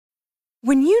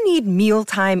When you need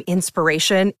mealtime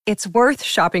inspiration, it's worth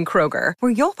shopping Kroger,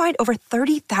 where you'll find over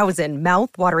 30,000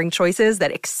 mouth-watering choices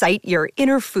that excite your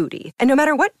inner foodie. And no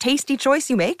matter what tasty choice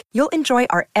you make, you'll enjoy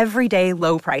our everyday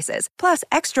low prices, plus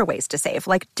extra ways to save,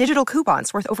 like digital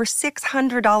coupons worth over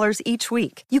 $600 each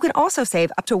week. You can also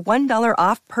save up to $1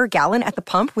 off per gallon at the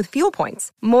pump with fuel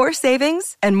points. More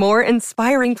savings and more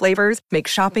inspiring flavors make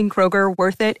shopping Kroger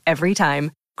worth it every time.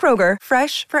 Kroger,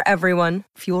 fresh for everyone.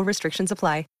 Fuel restrictions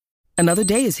apply. Another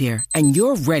day is here, and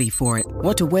you're ready for it.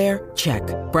 What to wear? Check.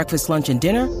 Breakfast, lunch, and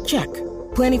dinner? Check.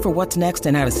 Planning for what's next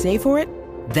and how to save for it?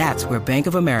 That's where Bank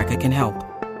of America can help.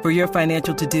 For your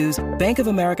financial to-dos, Bank of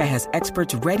America has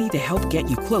experts ready to help get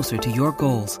you closer to your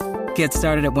goals. Get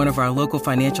started at one of our local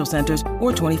financial centers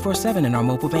or 24/7 in our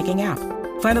mobile banking app.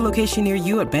 Find a location near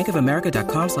you at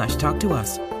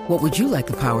bankofamerica.com/talktous. What would you like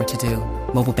the power to do?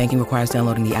 Mobile banking requires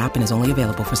downloading the app and is only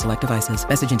available for select devices.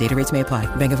 Message and data rates may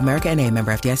apply. Bank of America N.A.,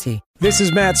 member FDIC. This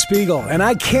is Matt Spiegel, and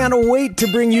I can't wait to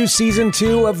bring you Season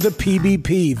 2 of the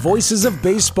PBP, Voices of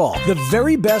Baseball. The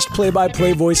very best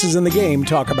play-by-play voices in the game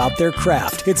talk about their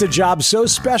craft. It's a job so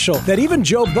special that even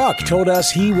Joe Buck told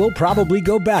us he will probably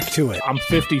go back to it. I'm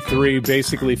 53,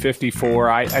 basically 54.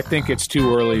 I think it's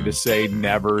too early to say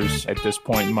nevers at this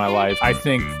point in my life. I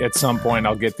think at some point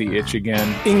I'll get the itch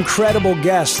again. Incredible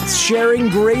guests sharing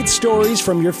great stories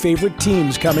from your favorite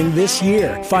teams coming this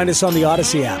year. Find us on the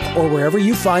Odyssey app or wherever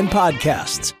you find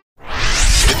podcasts.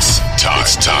 It's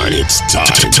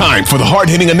time for the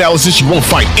hard-hitting analysis you won't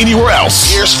find anywhere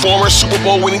else. Here's former Super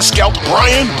Bowl winning scout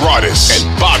Brian Broaddus and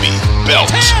Bobby Belt.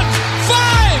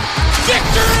 10-5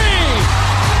 victory!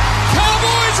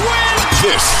 Cowboys win!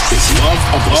 This is Love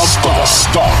of the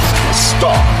Star.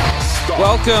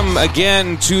 Welcome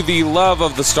again to the Love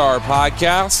of the Star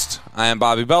podcast. I am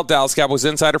Bobby Belt, Dallas Cowboys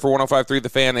insider for 105.3 The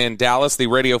Fan in Dallas, the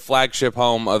radio flagship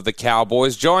home of the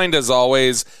Cowboys. Joined, as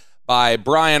always, by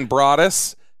Brian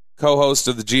Broaddus, co-host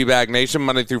of the G-Bag Nation,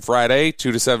 Monday through Friday,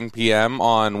 2 to 7 p.m.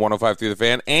 on 105.3 The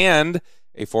Fan, and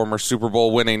a former Super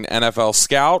Bowl winning NFL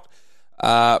scout.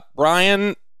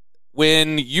 Brian,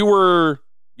 when you were,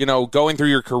 going through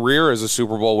your career as a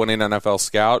Super Bowl winning NFL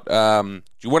scout, did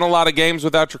you win a lot of games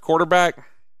without your quarterback?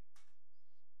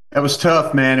 That was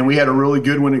tough, man, and we had a really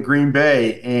good one at Green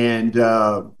Bay, and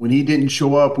when he didn't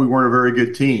show up, we weren't a very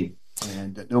good team.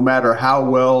 And no matter how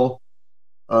well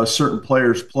certain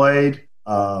players played,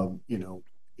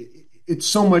 it's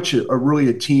so much really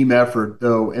a team effort,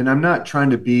 though. And I'm not trying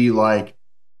to be like,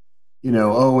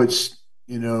 it's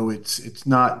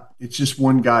just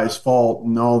one guy's fault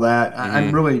and all that.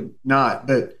 I'm really not.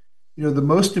 But, the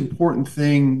most important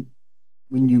thing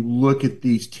when you look at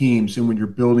these teams and when you're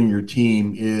building your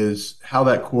team is how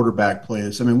that quarterback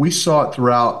plays. I mean, we saw it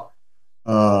throughout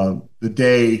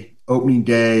opening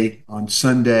day on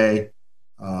Sunday.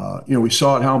 We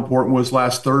saw it how important it was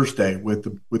last Thursday with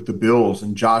the Bills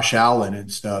and Josh Allen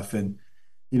and stuff. And,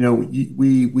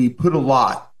 we put a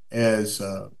lot as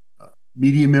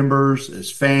media members,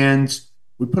 as fans,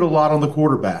 we put a lot on the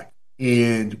quarterback,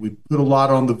 and we put a lot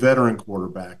on the veteran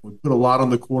quarterback. We put a lot on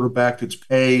the quarterback that's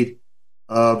paid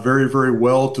very, very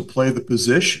well to play the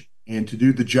position and to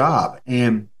do the job.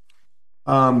 And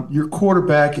your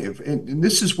quarterback, and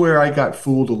this is where I got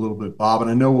fooled a little bit, Bob, and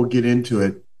I know we'll get into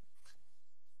it.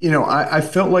 I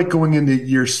felt like going into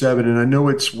year 7, and I know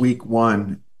it's week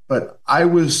 1, but I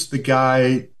was the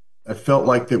guy I felt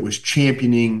like that was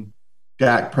championing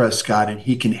Dak Prescott, and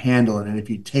he can handle it. And if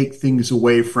you take things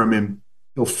away from him,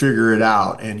 he'll figure it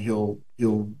out, and he'll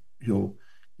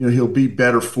be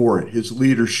better for it. His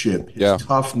leadership, his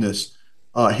toughness,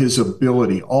 his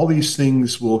ability, all these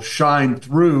things will shine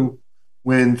through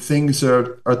when things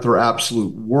are at their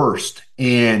absolute worst.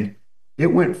 And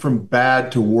it went from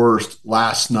bad to worst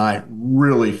last night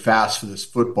really fast for this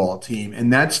football team.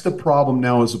 And that's the problem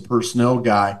now as a personnel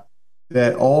guy,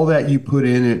 that all that you put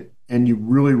in it and you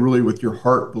really, really with your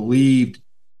heart believed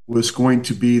was going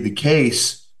to be the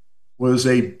case was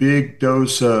a big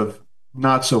dose of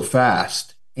not so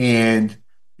fast. And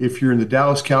if you're in the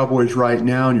Dallas Cowboys right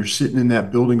now and you're sitting in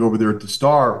that building over there at the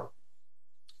Star,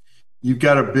 you've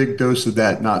got a big dose of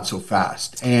that not so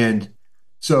fast. And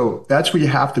so that's where you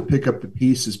have to pick up the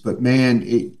pieces. But, man,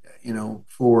 not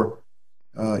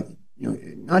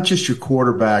just your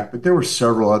quarterback, but there were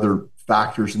several other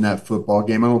factors in that football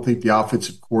game. I don't think the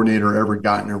offensive coordinator ever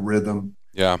got in a rhythm.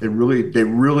 Yeah. They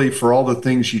really, for all the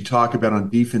things you talk about on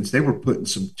defense, they were put in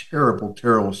some terrible,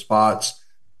 terrible spots.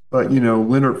 But,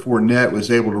 Leonard Fournette was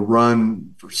able to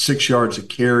run for 6 yards a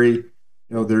carry.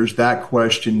 There's that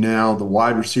question now. The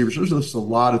wide receivers, there's just a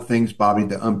lot of things, Bobby,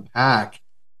 to unpack.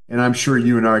 And I'm sure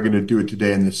you and I are going to do it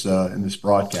today in this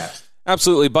broadcast.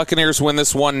 Absolutely. Buccaneers win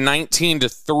this one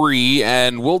 19-3,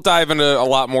 and we'll dive into a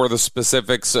lot more of the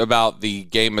specifics about the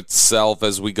game itself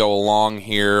as we go along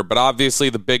here. But obviously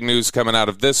the big news coming out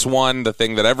of this one, the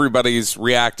thing that everybody's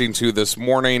reacting to this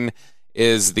morning,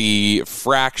 is the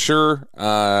fracture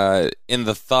in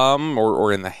the thumb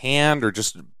or in the hand or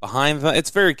just behind the.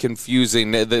 It's very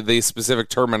confusing, the specific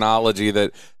terminology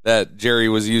that Jerry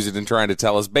was using and trying to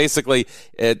tell us. Basically,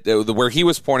 where he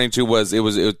was pointing to was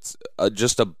it's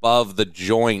just above the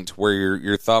joint where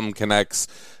your thumb connects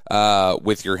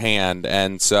with your hand.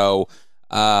 And so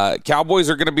Cowboys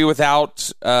are going to be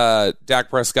without Dak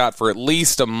Prescott for at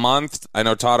least a month. I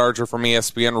know Todd Archer from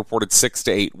ESPN reported 6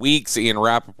 to 8 weeks. Ian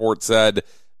Rappaport said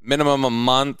minimum a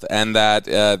month, and that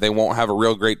they won't have a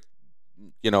real great,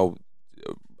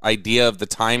 idea of the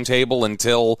timetable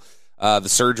until the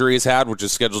surgery is had, which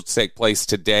is scheduled to take place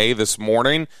today, this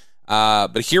morning.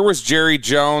 But here was Jerry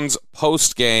Jones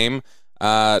post-game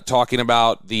talking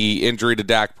about the injury to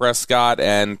Dak Prescott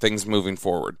and things moving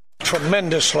forward.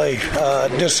 Tremendously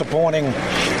disappointing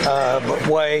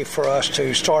way for us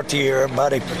to start the year.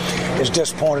 Everybody is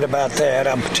disappointed about that.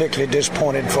 I'm particularly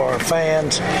disappointed for our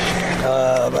fans.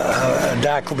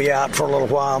 Dak will be out for a little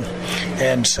while,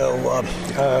 and so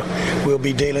we'll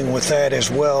be dealing with that as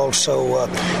well. So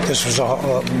this was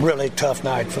a really tough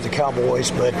night for the Cowboys,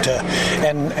 but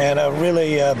and a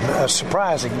really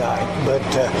surprising night.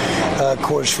 But of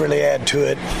course, really add to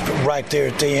it right there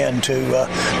at the end to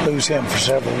lose him for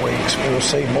several weeks. We'll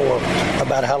see more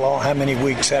about how many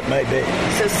weeks that may be.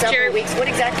 So several weeks. What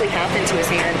exactly happened to his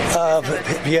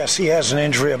hand? Yes, he has an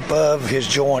injury above his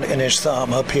joint in his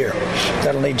thumb up here.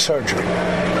 That'll need surgery.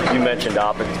 You mentioned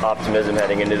optimism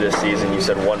heading into this season. You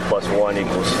said 1 + 1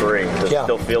 = 3. Does it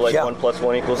still feel like 1 +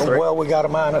 1 = 3? Well, we got a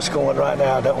minus going right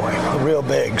now, don't we? Real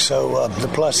big. So the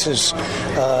pluses,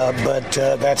 but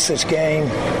that's this game.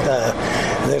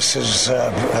 This is,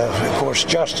 of course,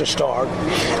 just a start,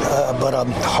 but a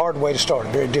hard way to start. A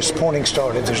very disappointing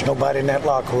start. There's nobody in that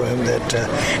locker room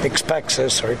that expects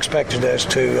us or expected us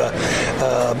to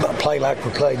play like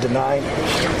we played tonight.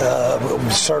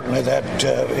 Certainly that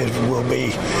will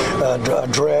be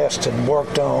addressed and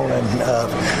worked on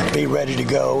and be ready to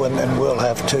go, and then we'll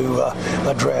have to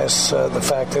address the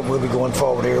fact that we'll be going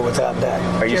forward here without Dak.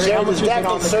 Are you saying Dak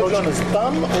get surgery on his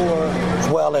thumb,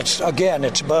 or? Well, it's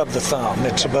above the thumb.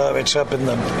 It's up in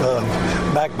the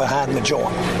back behind the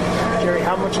joint. Jerry,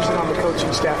 how much is it on the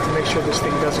coaching staff to make sure this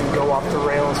thing doesn't go off the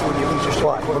rails when you lose your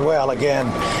starting quarterback? Well,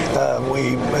 again,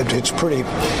 it's pretty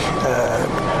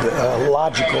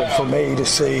logical for me to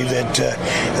see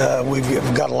that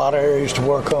we've got a lot of areas to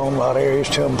work on, a lot of areas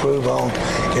to improve on.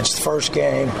 It's the first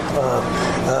game.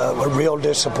 We're real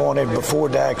disappointed before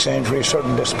Dak's injury,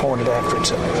 certainly disappointed after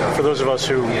it's over. For those of us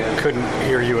who couldn't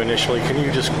hear you initially, can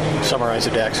you just summarize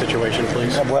the Dak situation,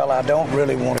 please? Well, I don't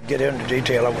really want to get into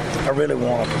detail. I really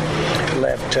want to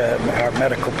let our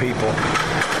medical people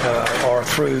or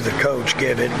through the coach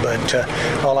give it,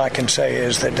 but all I can say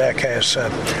is that Dak has a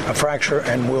fracture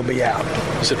and will be out.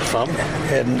 Is it thumb?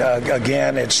 And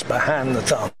again, it's behind the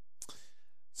thumb.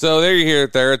 So there you hear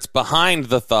it there. It's behind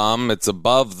the thumb. It's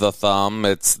above the thumb.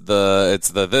 It's the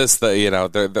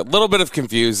little bit of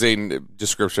confusing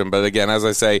description. But again, as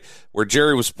I say, where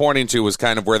Jerry was pointing to was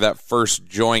kind of where that first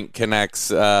joint connects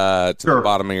to the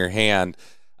bottom of your hand.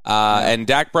 And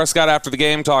Dak Prescott after the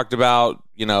game talked about,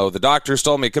 the doctors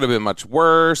told me it could have been much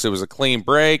worse. It was a clean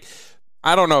break.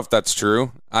 I don't know if that's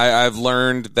true. I've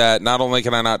learned that not only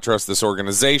can I not trust this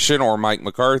organization or Mike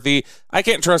McCarthy, I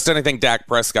can't trust anything Dak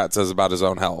Prescott says about his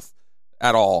own health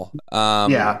at all.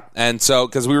 And so,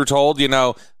 because we were told,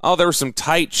 there were some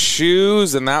tight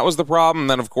shoes, and that was the problem. And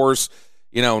then, of course,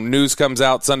 news comes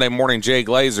out Sunday morning. Jay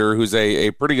Glazer, who's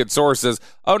a pretty good source, says,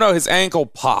 "Oh no, his ankle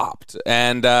popped,"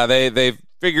 and they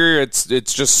figure it's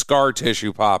just scar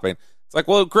tissue popping. It's like,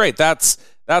 well, great, that's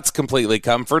completely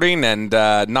comforting and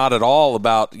not at all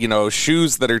about,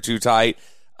 shoes that are too tight.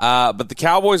 But the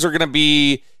Cowboys are going to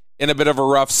be in a bit of a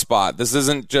rough spot. This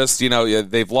isn't just,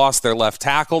 they've lost their left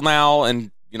tackle now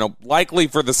and, likely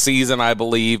for the season, I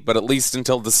believe, but at least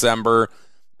until December.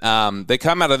 They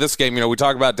come out of this game, we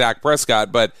talk about Dak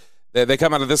Prescott, but they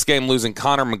come out of this game losing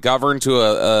Connor McGovern to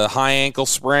a high ankle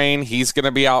sprain. He's going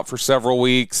to be out for several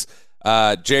weeks.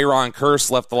 J-Ron Curse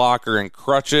left the locker in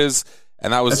crutches.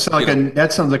 And that was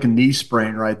that sounds like a knee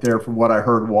sprain right there from what I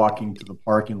heard walking to the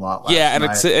parking lot last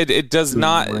night. And it does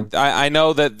not. I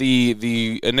know that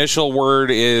the initial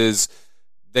word is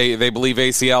they believe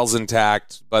ACL's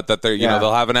intact, but that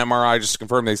they'll have an MRI just to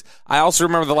confirm things. I also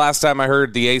remember the last time I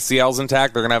heard the ACL's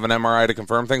intact, they're going to have an MRI to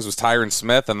confirm things, was Tyron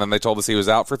Smith, and then they told us he was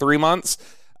out for 3 months.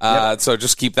 So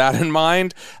just keep that in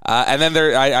mind. And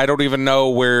then I don't even know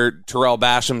where Terrell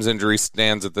Basham's injury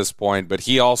stands at this point, but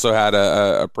he also had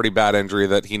a pretty bad injury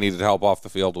that he needed help off the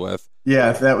field with.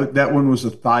 Yeah, that one was a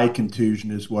thigh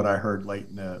contusion, is what I heard late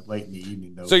in the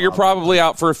evening. Though, so you're probably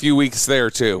out for a few weeks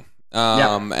there too.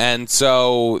 And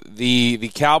so the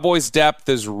Cowboys' depth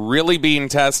is really being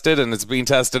tested, and it's being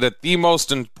tested at the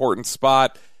most important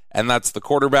spot, and that's the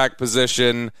quarterback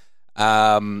position.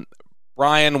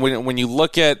 Brian, when you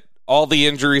look at all the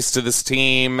injuries to this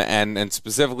team, and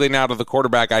specifically now to the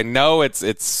quarterback, I know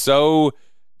it's so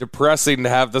depressing to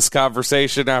have this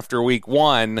conversation after week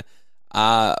one,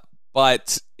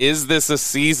 but is this a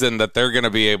season that they're going to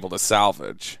be able to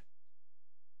salvage?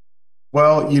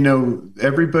 Well,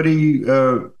 everybody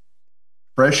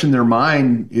fresh in their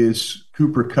mind is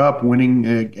Cooper Kupp winning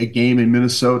a game in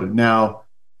Minnesota. Now,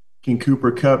 can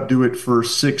Cooper Kupp do it for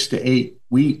 6 to 8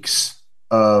 weeks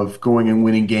of going and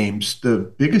winning games? The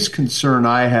biggest concern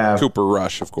I have... Cooper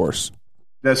Rush, of course.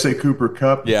 Did I say Cooper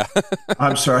Kupp? Yeah.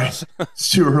 I'm sorry. It's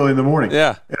too early in the morning.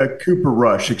 Yeah. Cooper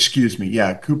Rush, excuse me.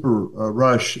 Yeah, Cooper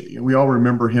Rush. We all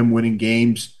remember him winning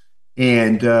games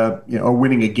and, or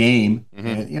winning a game.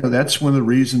 Mm-hmm. And, that's one of the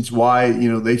reasons why,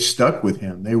 they stuck with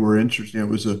him. They were interested. It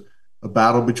was a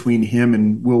battle between him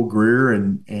and Will Grier,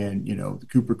 and the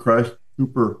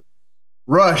Cooper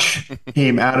Rush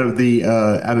came out of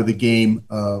the game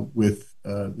with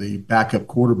the backup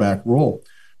quarterback role.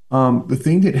 The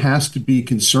thing that has to be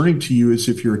concerning to you is,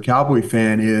 if you're a Cowboy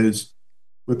fan, is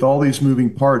with all these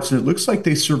moving parts, and it looks like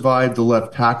they survived the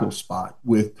left tackle spot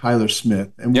with Tyler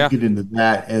Smith, and we'll get into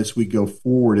that as we go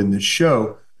forward in this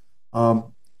show.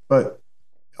 But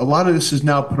a lot of this is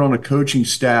now put on a coaching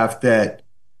staff that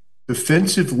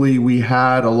defensively we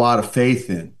had a lot of faith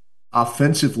in.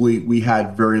 Offensively, we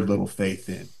had very little faith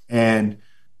in. And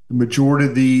the majority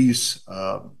of these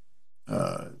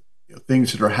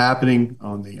things that are happening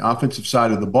on the offensive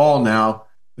side of the ball now,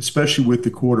 especially with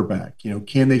the quarterback,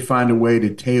 can they find a way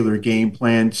to tailor game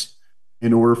plans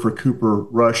in order for Cooper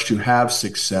Rush to have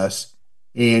success?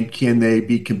 And can they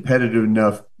be competitive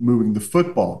enough moving the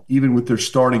football, even with their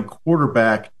starting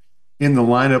quarterback in the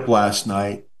lineup last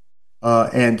night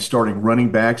and starting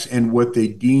running backs and what they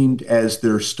deemed as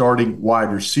their starting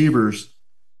wide receivers?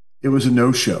 It was a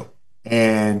no-show.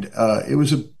 And it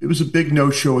was a big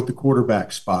no-show at the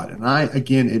quarterback spot. And I,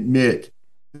 again, admit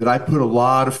that I put a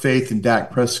lot of faith in Dak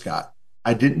Prescott.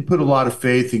 I didn't put a lot of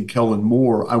faith in Kellen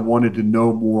Moore. I wanted to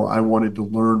know more. I wanted to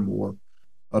learn more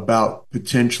about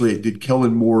potentially, did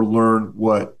Kellen Moore learn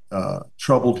what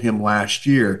troubled him last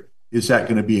year? Is that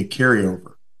going to be a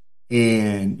carryover?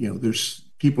 And, there's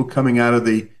people coming out of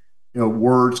the,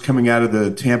 words coming out of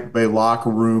the Tampa Bay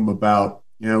locker room about,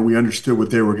 we understood what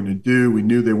they were going to do. We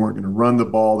knew they weren't going to run the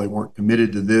ball. They weren't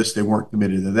committed to this. They weren't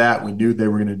committed to that. We knew they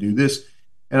were going to do this.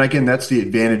 And again, that's the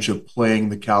advantage of playing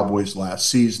the Cowboys last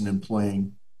season and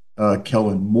playing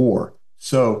Kellen Moore.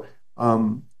 So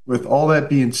with all that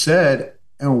being said,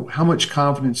 how much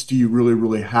confidence do you really,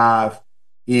 really have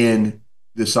in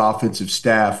this offensive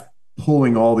staff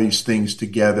pulling all these things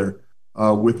together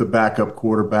with a backup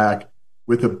quarterback,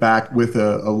 with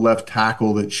a left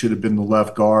tackle that should have been the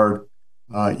left guard?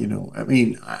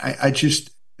 I just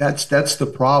that's the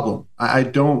problem. I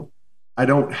don't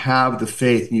have the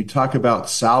faith. And you talk about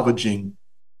salvaging,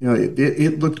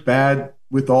 it looked bad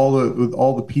with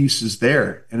all the pieces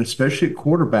there, and especially at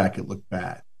quarterback, it looked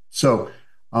bad. So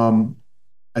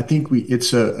I think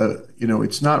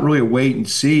it's not really a wait and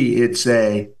see. It's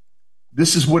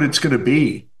this is what it's going to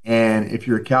be. And if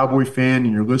you're a Cowboy fan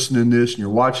and you're listening to this and you're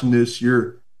watching this,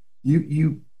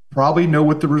 you probably know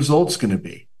what the result's going to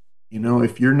be.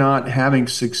 If you're not having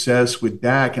success with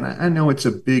Dak, and I know it's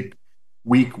a big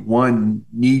week one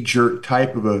knee-jerk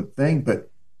type of a thing, but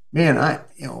man, I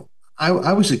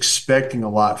was expecting a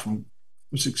lot from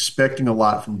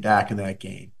Dak in that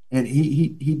game, and he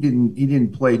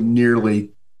didn't play nearly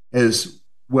as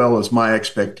well as my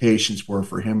expectations were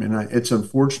for him, and it's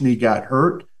unfortunate he got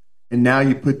hurt, and now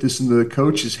you put this into the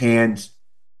coach's hands,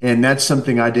 and that's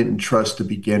something I didn't trust to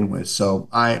begin with. So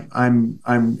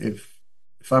if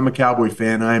I'm a Cowboy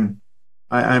fan, I'm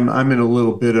in a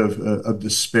little bit of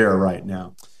despair right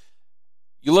now.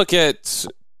 You look at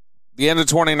the end of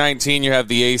 2019, you have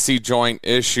the AC joint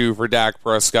issue for Dak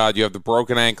Prescott. You have the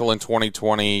broken ankle in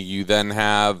 2020. You then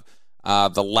have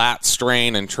the lat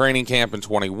strain in training camp in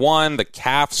 21, the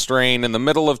calf strain in the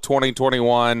middle of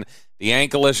 2021. The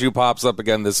ankle issue pops up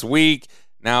again this week.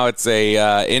 Now it's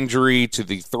a injury to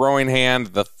the throwing hand,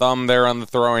 the thumb there on the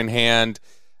throwing hand.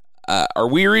 Are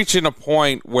we reaching a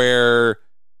point where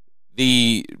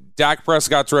the Dak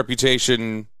Prescott's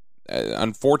reputation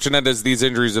unfortunate as these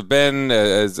injuries have been,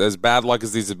 as bad luck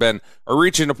as these have been, are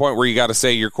reaching a point where you got to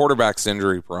say your quarterback's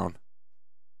injury prone?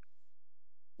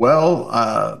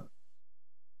 Well,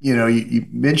 you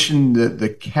mentioned that the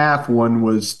calf one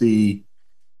was the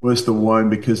one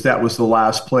because that was the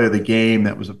last play of the game.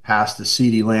 That was a pass to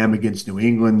CeeDee Lamb against New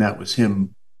England. That was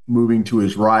him moving to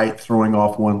his right, throwing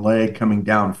off one leg, coming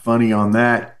down funny on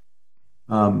that.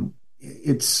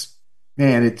 It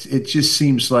just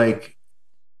seems like,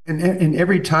 and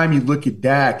every time you look at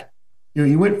Dak,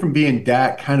 he went from being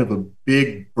Dak, kind of a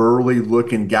big, burly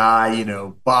looking guy,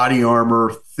 body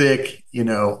armor, thick,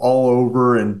 all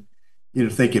over, and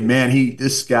thinking, man,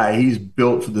 this guy, he's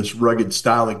built for this rugged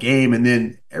style of game. And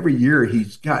then every year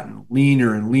he's gotten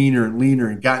leaner and leaner and leaner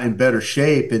and gotten in better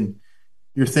shape. And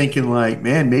you're thinking like,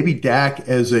 man, maybe Dak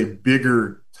as a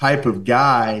bigger type of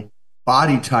guy,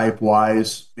 body type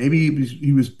wise, maybe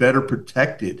he was better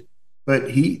protected.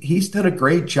 But he's done a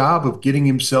great job of getting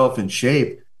himself in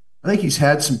shape. I think he's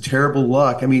had some terrible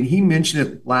luck. I mean, he mentioned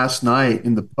it last night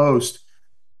in the post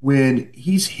when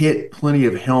he's hit plenty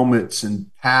of helmets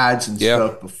and pads and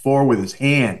stuff before with his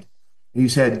hand.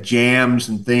 He's had jams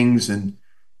and things, and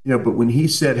but when he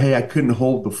said, "Hey, I couldn't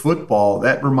hold the football,"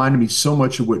 that reminded me so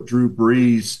much of what Drew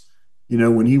Brees,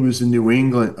 when he was in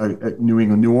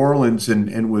New Orleans,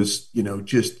 and was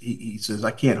he says,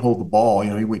 "I can't hold the ball."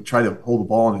 He would try to hold the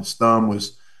ball, and his thumb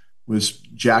was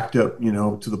jacked up,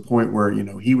 to the point where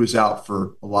he was out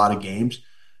for a lot of games.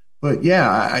 But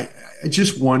I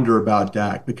just wonder about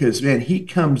Dak because, man, he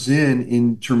comes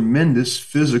in tremendous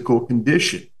physical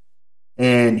condition,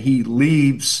 and he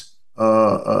leaves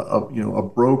a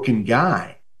broken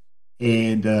guy.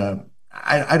 And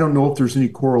I don't know if there's any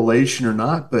correlation or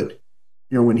not, but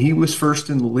when he was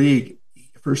first in the league,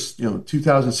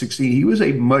 2016, he was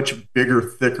a much bigger,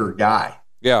 thicker guy.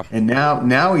 Yeah. And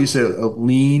now he's a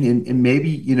lean, and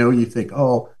maybe you think,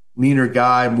 oh, leaner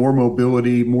guy, more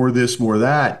mobility, more this, more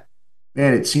that.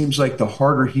 Man, it seems like the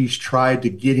harder he's tried to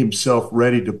get himself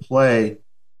ready to play,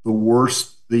 the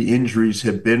worse the injuries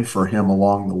have been for him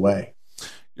along the way.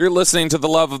 You're listening to the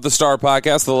Love of the Star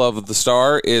podcast. The Love of the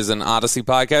Star is an Odyssey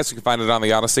podcast. You can find it on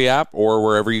the Odyssey app or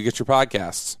wherever you get your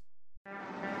podcasts.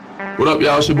 What up,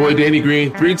 y'all? It's your boy Danny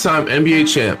Green, 3-time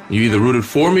NBA champ. You either rooted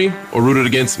for me or rooted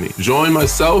against me. Join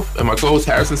myself and my co-host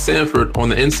Harrison Sanford on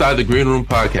the Inside the Green Room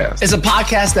podcast. It's a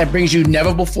podcast that brings you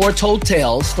never-before-told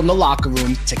tales from the locker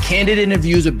room to candid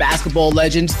interviews with basketball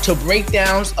legends to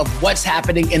breakdowns of what's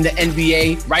happening in the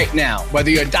NBA right now. Whether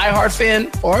you're a diehard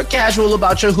fan or casual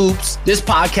about your hoops, this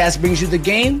podcast brings you the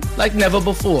game like never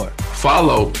before.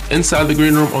 Follow Inside the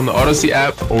Green Room on the Odyssey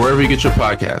app or wherever you get your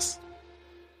podcasts.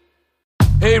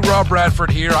 Hey, Rob Bradford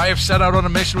here. I have set out on a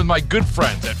mission with my good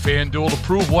friends at FanDuel to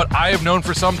prove what I have known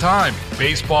for some time.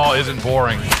 Baseball isn't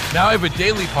boring. Now I have a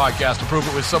daily podcast to prove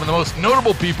it with some of the most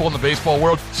notable people in the baseball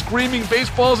world screaming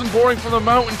baseball isn't boring from the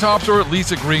mountaintops, or at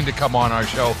least agreeing to come on our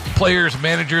show. Players,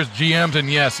 managers, GMs, and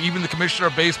yes, even the commissioner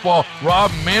of baseball, Rob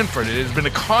Manfred. It has been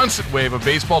a constant wave of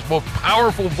baseball's most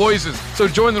powerful voices. So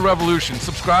join the revolution.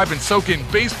 Subscribe and soak in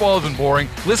Baseball Isn't Boring.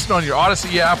 Listen on your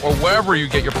Odyssey app or wherever you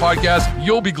get your podcast.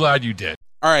 You'll be glad you did.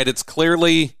 All right, it's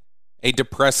clearly a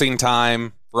depressing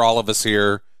time for all of us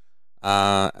here,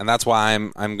 and that's why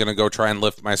I'm going to go try and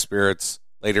lift my spirits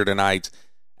later tonight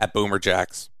at Boomer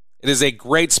Jacks. It is a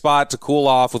great spot to cool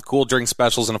off with cool drink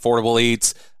specials and affordable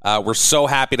eats. We're so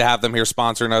happy to have them here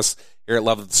sponsoring us here at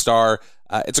Love of the Star.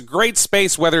 It's a great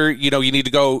space whether you need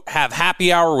to go have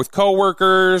happy hour with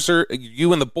coworkers, or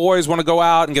you and the boys want to go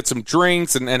out and get some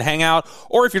drinks and hang out,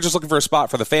 or if you're just looking for a spot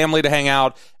for the family to hang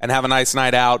out and have a nice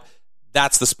night out.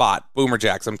 That's the spot, Boomer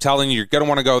Jacks. I'm telling you, you're going to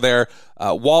want to go there.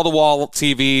 Wall-to-wall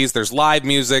TVs, there's live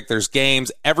music, there's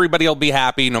games. Everybody will be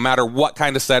happy no matter what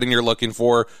kind of setting you're looking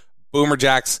for. Boomer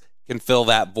Jacks can fill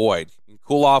that void. You can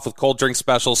cool off with cold drink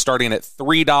specials starting at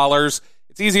 $3.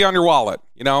 It's easy on your wallet.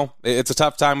 It's a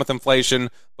tough time with inflation,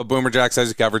 but Boomer Jacks has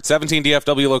you covered. 17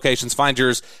 DFW locations. Find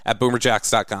yours at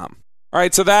boomerjacks.com. All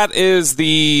right, so that is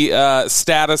the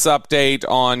status update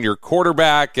on your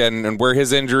quarterback and where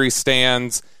his injury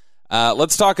stands.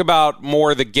 Let's talk about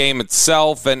more of the game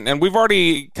itself, and we've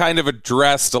already kind of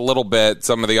addressed a little bit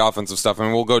some of the offensive stuff,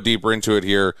 and we'll go deeper into it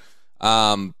here.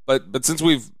 But since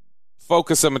we've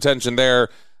focused some attention there,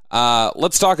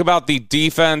 let's talk about the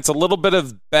defense. A little bit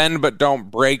of bend but don't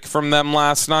break from them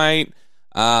last night.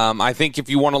 I think if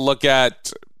you want to look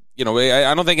at,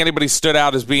 I don't think anybody stood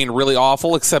out as being really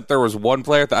awful, except there was one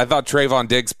player. I thought Trayvon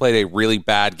Diggs played a really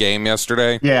bad game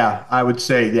yesterday. Yeah, I would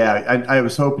say, I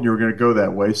was hoping you were going to go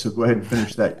that way, so go ahead and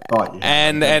finish that thought.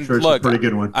 And sure look, it's a pretty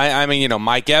good one. I mean,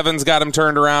 Mike Evans got him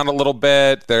turned around a little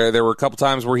bit. There were a couple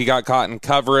times where he got caught in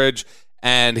coverage.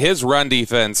 And his run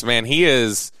defense, man, he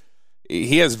has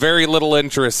very little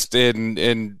interest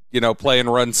in playing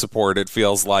run support, it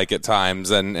feels like at times,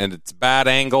 and it's bad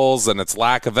angles and it's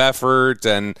lack of effort.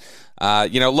 And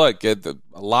look, a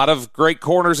lot of great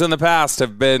corners in the past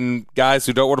have been guys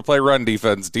who don't want to play run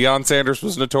defense. Deion Sanders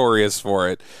was notorious for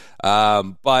it.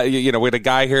 But we had a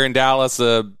guy here in Dallas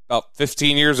about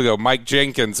 15 years ago, Mike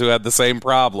Jenkins, who had the same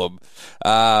problem.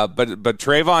 But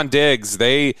Trayvon Diggs,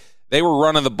 they were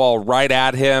running the ball right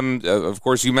at him. Of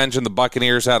course, you mentioned the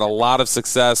Buccaneers had a lot of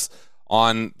success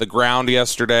on the ground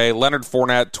yesterday. Leonard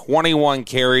Fournette, 21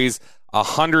 carries,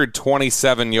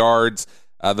 127 yards.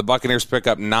 The Buccaneers pick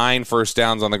up 9 first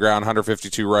downs on the ground,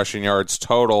 152 rushing yards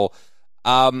total.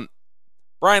 Brian,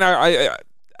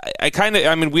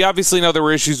 we obviously know there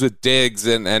were issues with Diggs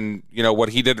and what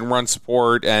he did in run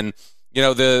support, and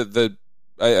I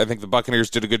think the Buccaneers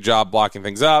did a good job blocking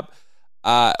things up.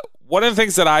 One of the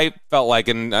things that I felt like,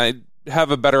 and I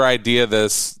have a better idea of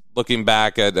this looking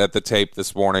back at the tape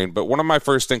this morning, but one of my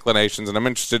first inclinations, and I'm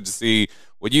interested to see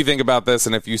what you think about this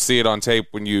and if you see it on tape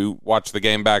when you watch the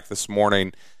game back this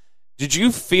morning, did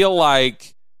you feel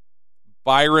like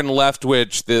Byron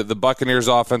Leftwich, the Buccaneers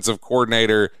offensive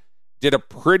coordinator, did a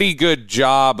pretty good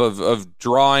job of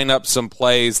drawing up some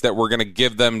plays that were going to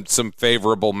give them some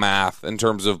favorable math in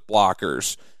terms of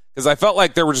blockers? Because I felt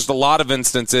like there were just a lot of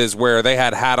instances where they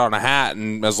had hat on a hat,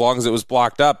 and as long as it was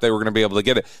blocked up, they were going to be able to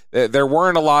get it. There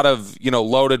weren't a lot of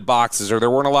loaded boxes, or there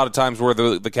weren't a lot of times where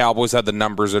the Cowboys had the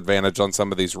numbers advantage on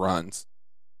some of these runs.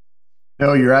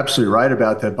 No, you're absolutely right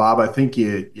about that, Bob. I think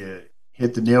you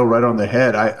hit the nail right on the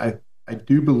head. I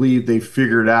do believe they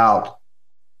figured out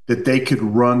that they could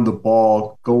run the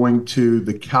ball going to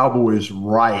the Cowboys'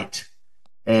 right,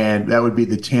 and that would be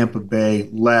the Tampa Bay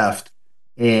left.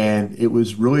 And it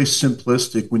was really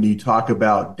simplistic when you talk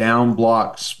about down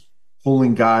blocks,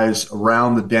 pulling guys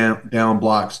around the down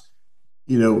blocks.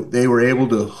 They were able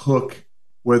to hook,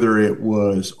 whether it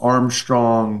was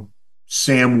Armstrong,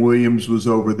 Sam Williams was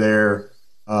over there.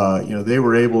 They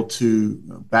were able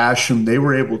to bash them. They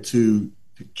were able to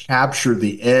capture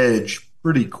the edge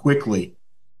pretty quickly.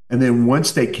 And then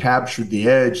once they captured the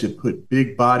edge, it put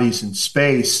big bodies in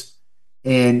space.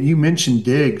 And you mentioned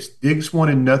Diggs. Diggs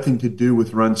wanted nothing to do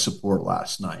with run support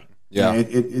last night. Yeah,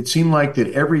 it seemed like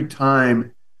that every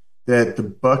time that the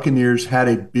Buccaneers had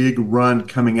a big run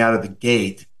coming out of the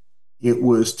gate, it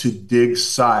was to Diggs'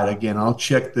 side. Again, I'll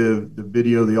check the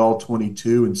video, the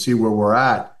All-22, and see where we're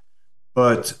at.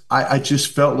 But I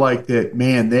just felt like that,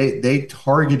 man, they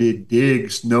targeted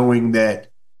Diggs knowing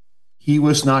that he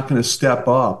was not going to step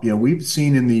up. We've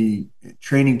seen in the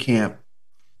training camp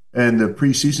and the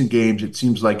preseason games, it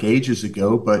seems like ages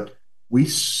ago, but we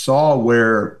saw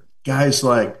where guys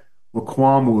like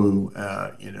Wakwamu,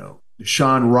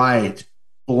 Deshaun Wright,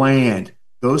 Bland,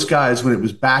 those guys, when it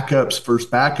was first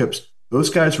backups, those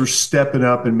guys were stepping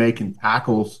up and making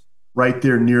tackles right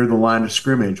there near the line of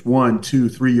scrimmage, 1, 2,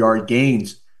 3 yard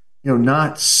gains,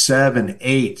 not 7,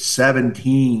 8,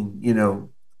 17,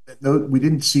 we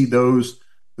didn't see those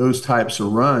types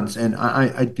of runs. And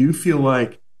I do feel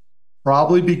like,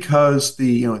 probably because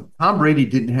Tom Brady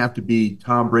didn't have to be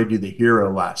Tom Brady the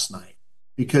hero last night,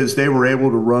 because they were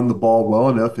able to run the ball well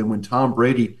enough. And when Tom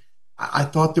Brady, I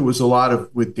thought there was a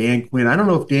lot with Dan Quinn. I don't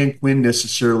know if Dan Quinn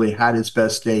necessarily had his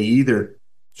best day either.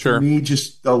 Sure. To me,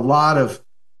 just a lot of,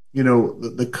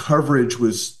 the coverage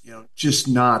was, just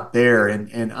not there.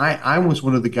 And I was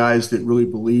one of the guys that really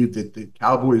believed that the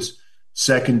Cowboys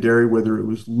secondary, whether it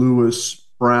was Lewis,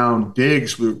 Brown,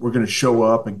 Diggs, were going to show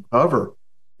up and cover.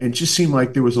 And it just seemed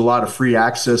like there was a lot of free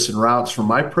access and routes. From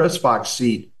my press box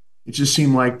seat, it just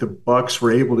seemed like the Bucs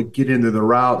were able to get into the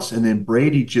routes, and then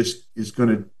Brady just is going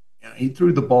to he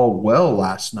threw the ball well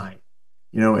last night,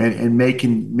 and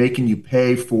making you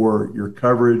pay for your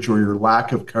coverage or your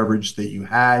lack of coverage that you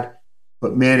had.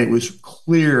 But man, it was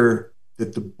clear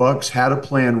that the Bucs had a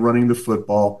plan running the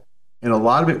football, and a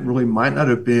lot of it really might not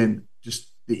have been just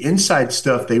the inside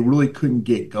stuff. They really couldn't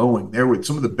get going. There were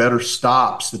some of the better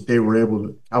stops that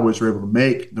Cowboys were able to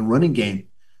make in the running game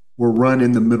were run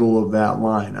in the middle of that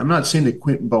line. I'm not saying that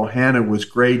Quentin Bohanna was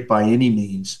great by any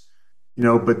means,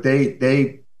 but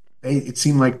they it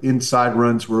seemed like inside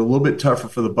runs were a little bit tougher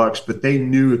for the Bucs, but they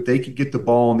knew if they could get the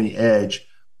ball on the edge,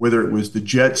 whether it was the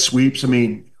jet sweeps. I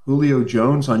mean, Julio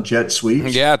Jones on jet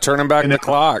sweeps. Yeah, turning back the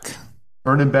clock.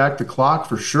 Turning back the clock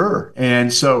for sure.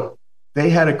 And so they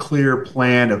had a clear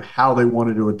plan of how they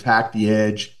wanted to attack the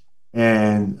edge,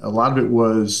 and a lot of it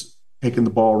was taking the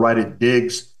ball right at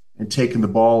Diggs and taking the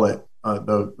ball at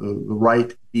the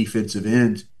right defensive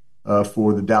end.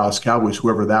 for the Dallas Cowboys,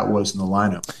 whoever that was in the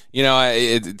lineup.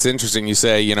 It's interesting. You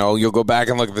say, you'll go back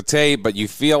and look at the tape, but you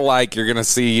feel like you're going to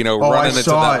see, running into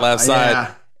that left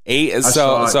side.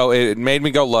 So it made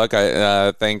me go look.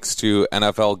 Thanks to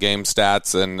NFL game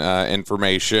stats and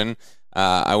information,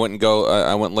 I went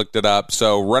and looked it up.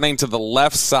 So running to the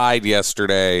left side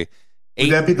yesterday.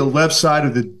 Would that be the left side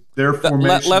of their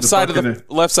formation? Left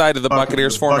side of the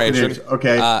Buccaneers formation.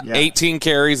 Okay. 18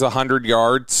 carries, 100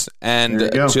 yards, and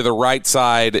to the right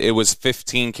side, it was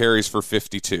 15 carries for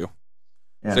 52.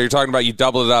 Yeah. So you're talking about you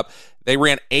doubled it up. They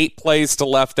ran 8 plays to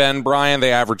left end, Brian.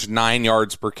 They averaged 9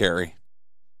 yards per carry.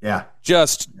 Yeah.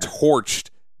 Just torched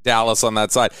Dallas on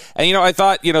that side. And, I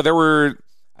thought, there were,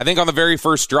 I think on the very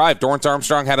first drive, Dorrance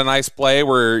Armstrong had a nice play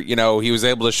where, he was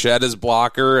able to shed his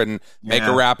blocker and make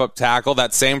a wrap-up tackle.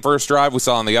 That same first drive we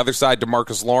saw on the other side,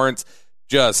 DeMarcus Lawrence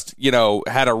just,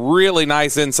 had a really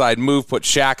nice inside move, put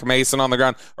Shaq Mason on the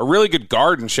ground. A really good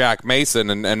guard in Shaq Mason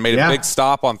and made a big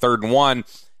stop on 3rd and 1.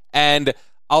 And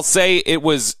I'll say it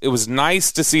was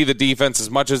nice to see the defense,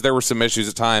 as much as there were some issues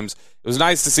at times. It was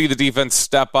nice to see the defense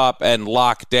step up and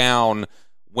lock down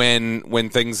when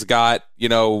things got,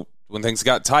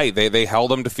 tight. They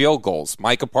held them to field goals.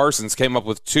 Micah Parsons came up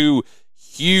with 2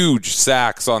 huge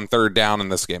sacks on 3rd down in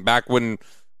this game, back when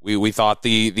we thought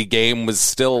the game was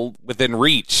still within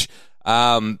reach.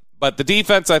 But the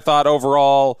defense, I thought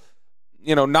overall,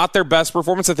 not their best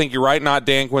performance. I think you're right, not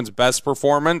Dan Quinn's best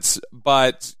performance,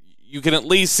 but you can at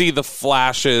least see the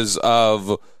flashes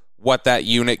of what that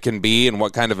unit can be and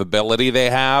what kind of ability they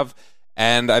have.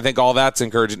 And I think all that's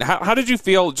encouraging. How did you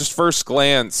feel, just first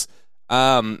glance?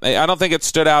 I don't think it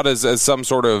stood out as some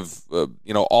sort of,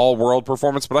 all-world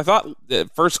performance, but I thought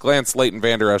at first glance, Leighton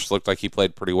Vander Esch looked like he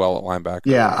played pretty well at linebacker.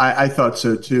 Yeah, I thought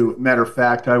so too. Matter of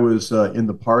fact, I was in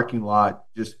the parking lot,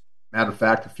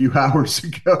 a few hours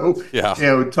ago. Yeah.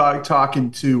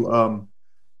 Talking to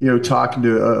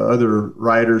other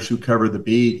writers who cover the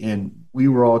beat, and we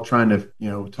were all trying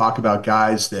to, talk about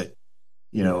guys that,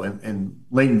 and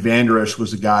Leighton Vander Esch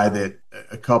was a guy that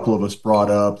a couple of us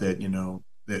brought up that,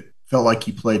 that felt like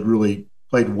he played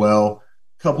well.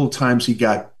 A couple of times he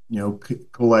got,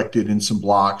 collected in some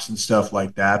blocks and stuff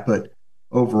like that. But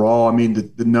overall, I mean,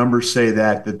 the numbers say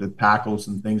that the tackles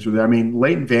and things were there. I mean,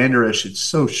 Leighton Vander Esch, it's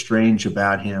so strange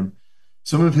about him.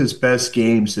 Some of his best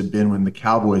games have been when the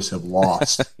Cowboys have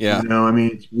lost. Yeah. I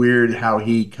mean, it's weird how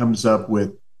he comes up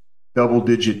with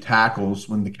double-digit tackles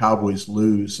when the Cowboys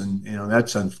lose, and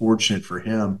that's unfortunate for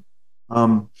him.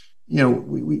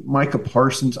 Micah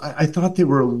Parsons, I thought they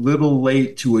were a little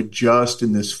late to adjust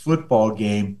in this football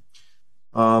game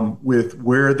with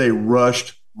where they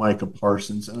rushed Micah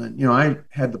Parsons. And, I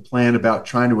had the plan about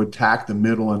trying to attack the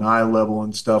middle and eye level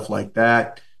and stuff like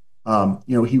that.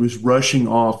 He was rushing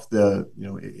off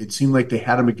it seemed like they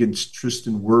had him against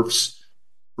Tristan Wirfs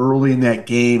early in that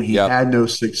game. He had no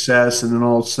success, and then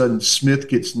all of a sudden Smith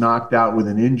gets knocked out with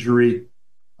an injury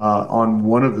on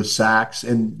one of the sacks,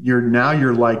 and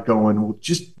you're like going, well,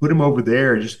 just put him over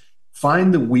there, just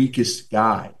find the weakest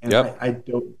guy. And I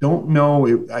don't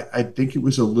know. I think it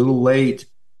was a little late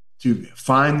to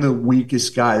find the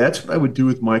weakest guy. That's what I would do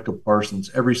with Micah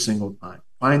Parsons every single time.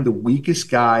 Find the weakest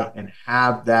guy and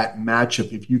have that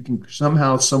matchup. If you can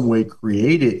somehow, some way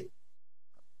create it,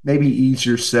 maybe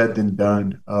easier said than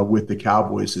done with the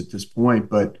Cowboys at this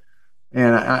point.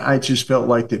 And I just felt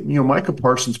like that, Micah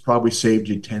Parsons probably saved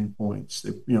you 10 points.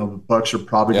 The Bucs are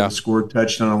probably going to score a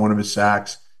touchdown on one of his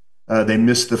sacks. They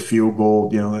missed the field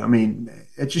goal. I mean,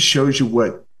 it just shows you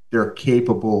what they're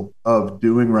capable of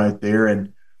doing right there.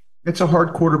 And it's a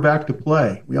hard quarterback to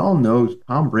play. We all know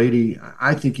Tom Brady.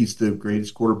 I think he's the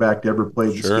greatest quarterback to ever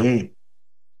play this game.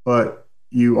 But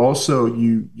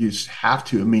you just have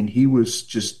to. I mean, he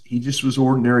just was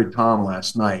ordinary Tom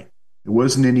last night. It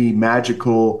wasn't any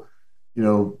magical.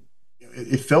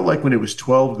 It felt like when it was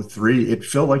 12-3, it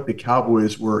felt like the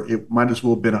Cowboys it might as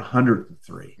well have been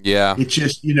 100-3. Yeah. It's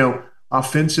just,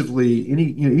 offensively,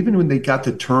 even when they got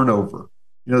the turnover,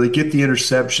 they get the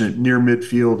interception at near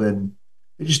midfield and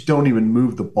they just don't even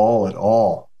move the ball at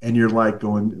all. And you're like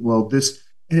going, well, it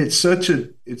was such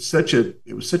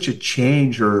a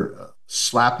change or a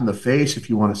slap in the face, if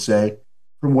you want to say,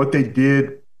 from what they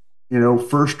did,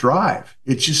 first drive.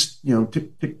 It's just,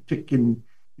 tick, tick, tick. And,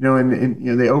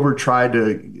 they tried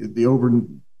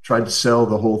to sell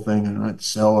the whole thing, and not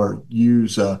sell or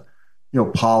use,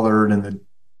 Pollard and the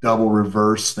double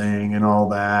reverse thing and all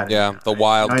that. Yeah. The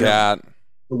Wildcat.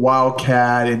 The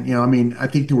Wildcat, and I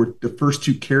think there were the first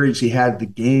 2 carries he had the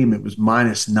game. It was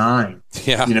 -9,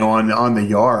 yeah, on the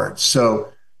yards.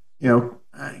 So,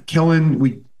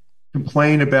 Kellen,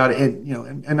 complain about it,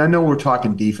 and I know we're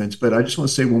talking defense, but I just want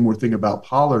to say one more thing about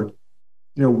Pollard.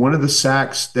 One of the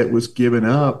sacks that was given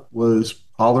up was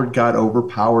Pollard got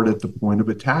overpowered at the point of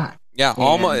attack. Yeah,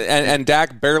 almost, and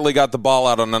Dak barely got the ball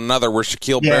out on another where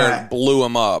Shaquille Barrett blew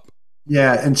him up.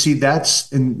 Yeah, and see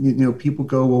people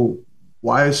go, well,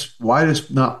 why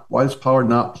does Pollard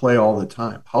not play all the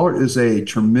time? Pollard is a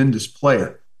tremendous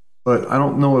player, but I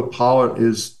don't know if Pollard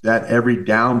is that every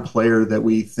down player that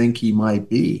we think he might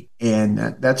be. And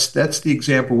that's the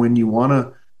example when you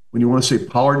want to say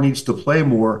Pollard needs to play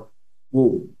more.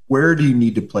 Well, where do you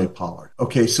need to play Pollard?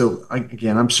 Okay, so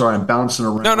I'm sorry, I'm bouncing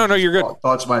around. No, you're good.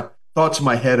 Thoughts in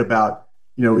my head about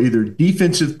either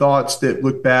defensive thoughts that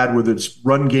look bad, whether it's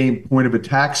run game, point of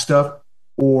attack stuff,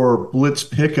 or blitz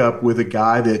pickup with a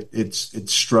guy that it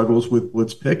struggles with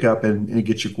blitz pickup and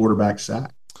gets your quarterback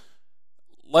sacked.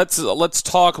 Let's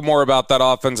talk more about that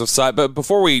offensive side, but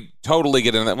before we totally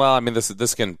get into that, well, I mean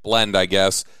this can blend, I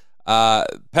guess.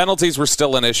 Penalties were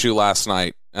still an issue last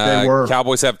night. They were.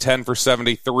 Cowboys have 10 for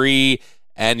 73,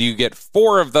 and you get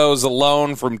 4 of those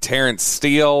alone from Terrence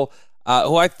Steele,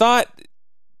 who I thought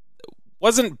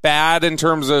wasn't bad in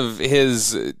terms of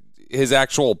his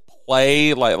actual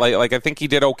play. Like I think he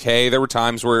did okay. There were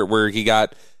times where he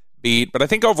got beat, but I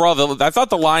think overall I thought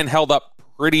the line held up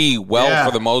pretty well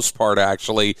for the most part.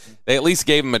 Actually, they at least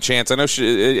gave him a chance. I know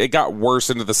it got worse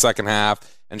into the second half,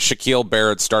 and Shaquille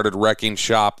Barrett started wrecking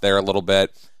shop there a little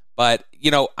bit. But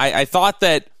I thought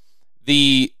that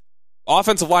the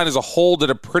offensive line as a whole did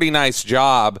a pretty nice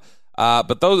job.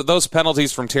 But those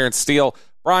penalties from Terrence Steele,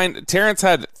 Brian, Terrence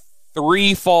had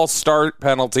 3 false start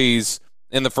penalties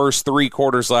in the first 3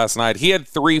 quarters last night. He had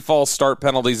 3 false start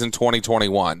penalties in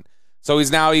 2021. So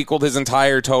he's now equaled his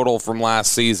entire total from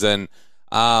last season.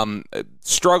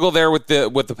 Struggle there with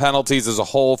the penalties as a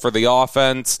whole for the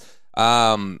offense.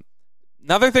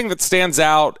 Another thing that stands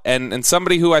out, and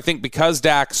somebody who I think because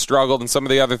Dak struggled and some of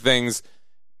the other things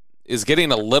is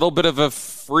getting a little bit of a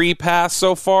free pass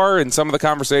so far in some of the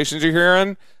conversations you're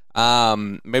hearing.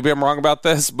 Maybe I'm wrong about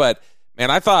this, but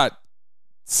man, I thought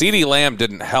CeeDee Lamb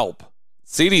didn't help.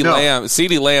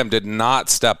 CeeDee Lamb did not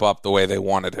step up the way they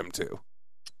wanted him to.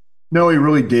 No, he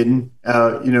really didn't.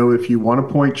 If you want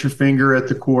to point your finger at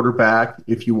the quarterback,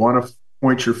 if you want to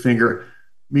point your finger,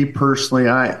 me personally,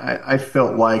 I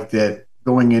felt like that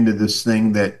going into this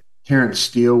thing that Terrence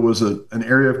Steele was an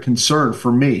area of concern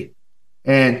for me.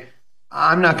 And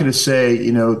I'm not going to say,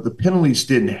 the penalties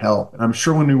didn't help. And I'm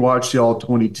sure when we watch the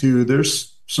All-22,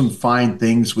 there's some fine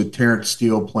things with Terrence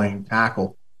Steele playing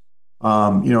tackle.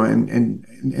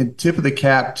 And tip of the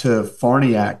cap to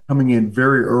Farniak coming in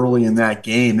very early in that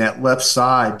game, that left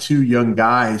side, 2 young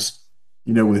guys,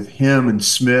 with him and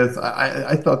Smith.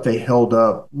 I thought they held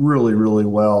up really, really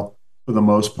well for the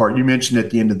most part. You mentioned at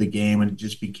the end of the game, and it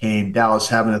just became Dallas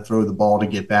having to throw the ball to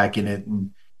get back in it.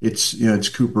 And it's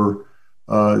Cooper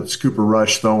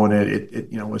Rush throwing it.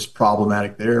 It was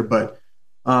problematic there. But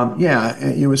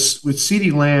it was with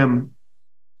CeeDee Lamb.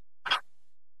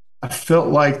 I felt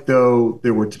like, though,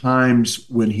 there were times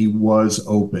when he was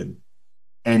open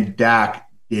and Dak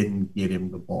didn't get him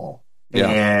the ball. Yeah.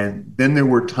 And then there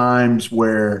were times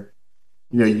where,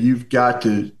 you've got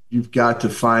to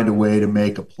find a way to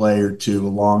make a play or two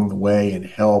along the way and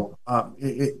help.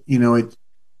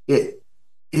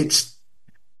 It's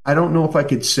I don't know if I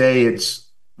could say it's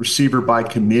receiver by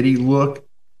committee look,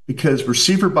 because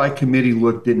receiver by committee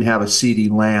look didn't have a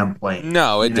CeeDee Lamb playing.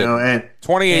 No, it didn't. And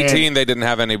 2018, they didn't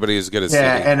have anybody as good as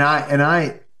CeeDee. And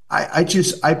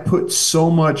I put so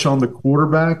much on the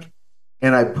quarterback,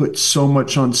 and I put so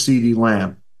much on CeeDee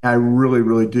Lamb. I really,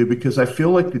 really do, because I feel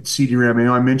like that CeeDee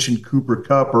Lamb. I mentioned Cooper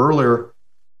Kupp earlier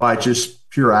by just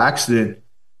pure accident,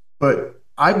 but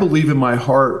I believe in my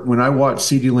heart when I watched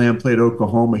CeeDee Lamb play at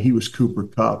Oklahoma, he was Cooper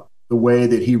Kupp. The way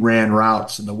that he ran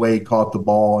routes and the way he caught the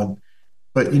ball.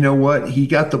 But you know what? He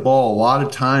got the ball a lot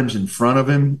of times in front of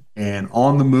him and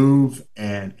on the move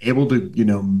and able to,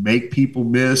 make people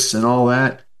miss and all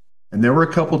that. And there were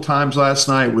a couple times last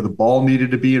night where the ball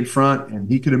needed to be in front and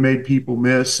he could have made people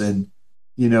miss. And,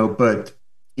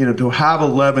 to have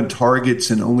 11 targets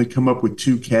and only come up with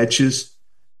 2 catches,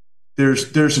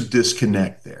 there's a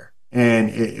disconnect there.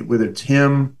 And whether it's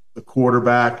him, the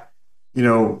quarterback,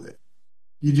 you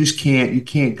just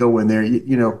can't go in there.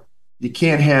 You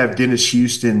can't have Dennis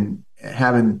Houston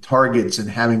having targets and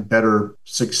having better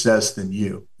success than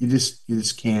you. You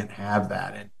just can't have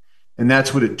that. And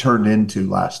that's what it turned into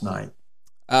last night.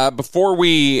 Before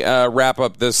we wrap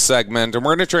up this segment, and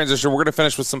we're going to transition, we're going to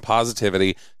finish with some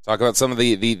positivity, talk about some of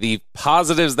the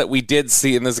positives that we did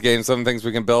see in this game, some things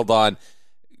we can build on.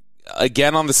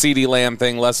 Again, on the CeeDee Lamb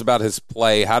thing, less about his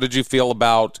play. How did you feel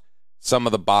about some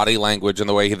of the body language and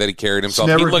the way that he carried himself.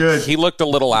 He looked a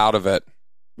little out of it.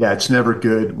 Yeah, it's never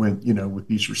good when, with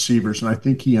these receivers. And I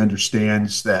think he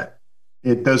understands that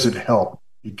it doesn't help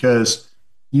because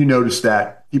you notice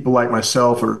that people like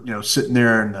myself are, sitting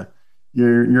there and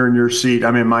you're in your seat.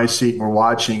 I'm in my seat and we're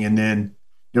watching. And then,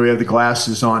 we have the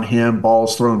glasses on him,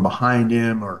 balls thrown behind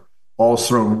him or balls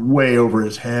thrown way over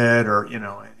his head or,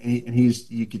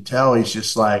 you could tell he's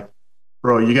just like,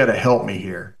 bro, you got to help me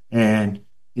here. And,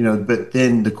 but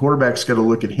then the quarterback's got to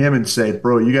look at him and say,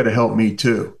 bro, you got to help me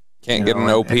too. Can't get an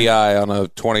OPI on a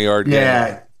 20-yard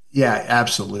game. Yeah,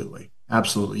 absolutely.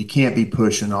 Absolutely. You can't be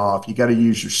pushing off. You got to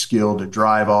use your skill to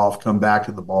drive off, come back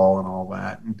to the ball and all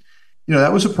that. And,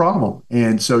 that was a problem.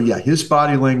 And so, his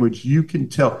body language, you can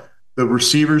tell. The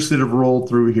receivers that have rolled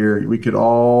through here, we could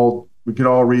all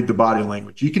read the body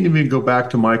language. You can even go back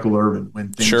to Michael Irvin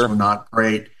when things were not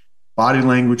great. Body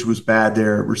language was bad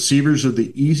there. Receivers are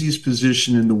the easiest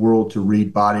position in the world to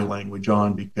read body language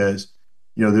on because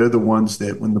they're the ones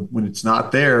that when it's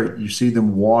not there, you see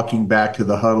them walking back to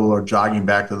the huddle or jogging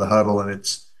back to the huddle, and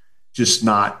it's just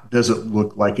doesn't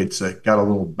look like it's got a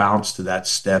little bounce to that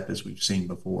step as we've seen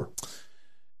before.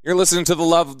 You're listening to the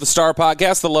Love of the Star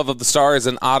podcast. The Love of the Star is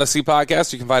an Odyssey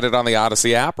podcast. You can find it on the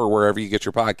Odyssey app or wherever you get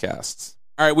your podcasts.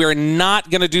 All right, we are not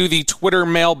going to do the Twitter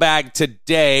mailbag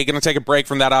today. Going to take a break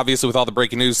from that, obviously, with all the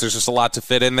breaking news. There's just a lot to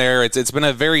fit in there. It's been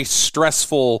a very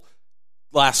stressful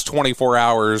last 24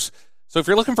 hours. So if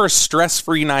you're looking for a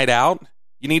stress-free night out,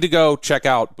 you need to go check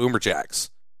out Boomer Jacks.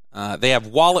 They have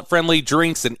wallet-friendly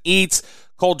drinks and eats,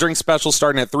 cold drink specials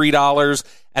starting at $3,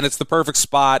 and it's the perfect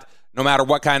spot no matter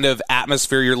what kind of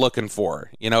atmosphere you're looking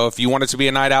for. If you want it to be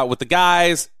a night out with the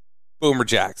guys, Boomer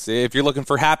Jacks. If you're looking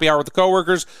for happy hour with the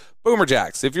coworkers, Boomer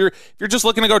Jacks. If you're just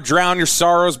looking to go drown your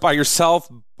sorrows by yourself,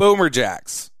 Boomer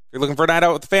Jacks. If you're looking for a night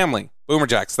out with the family, Boomer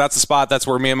Jacks. That's the spot. That's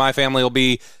where me and my family will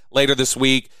be later this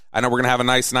week. I know we're going to have a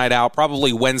nice night out,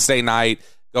 probably Wednesday night.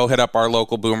 Go hit up our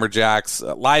local Boomer Jacks.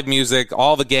 Live music,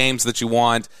 all the games that you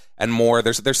want, and more.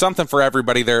 There's something for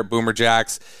everybody there at Boomer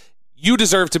Jacks. You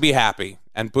deserve to be happy,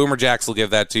 and Boomer Jacks will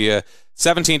give that to you.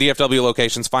 17 DFW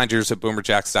locations. Find yours at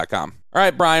boomerjacks.com. All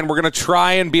right, Brian, we're going to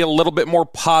try and be a little bit more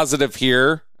positive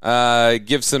here.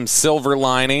 Give some silver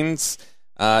linings.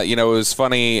 It was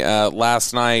funny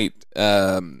last night,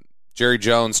 Jerry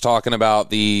Jones talking about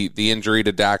the injury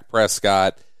to Dak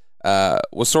Prescott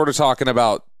was sort of talking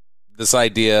about this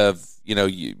idea of,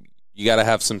 you got to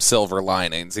have some silver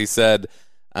linings. He said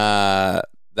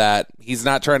that he's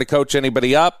not trying to coach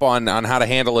anybody up on how to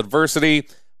handle adversity,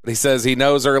 but he says he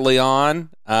knows early on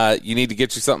you need to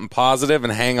get you something positive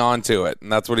and hang on to it.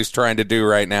 And that's what he's trying to do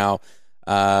right now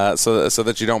so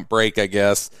that you don't break, I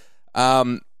guess.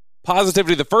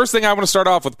 Positivity. The first thing I want to start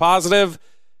off with positive,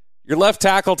 your left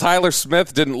tackle, Tyler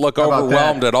Smith, didn't look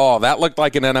overwhelmed at all. That looked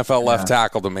like an NFL left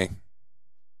tackle to me.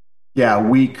 Yeah,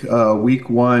 week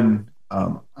one,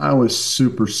 I was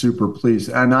super, super pleased.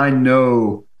 And I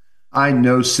know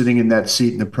sitting in that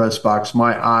seat in the press box,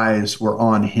 my eyes were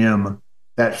on him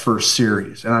that first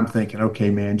series. And I'm thinking,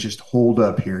 okay, man, just hold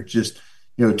up here. Just,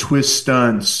 twist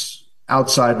stunts,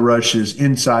 outside rushes,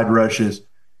 inside rushes.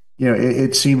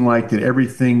 It seemed like that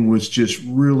everything was just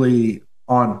really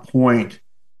on point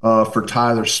for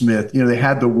Tyler Smith. They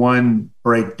had the one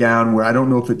breakdown where I don't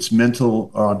know if it's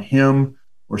mental on him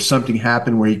or something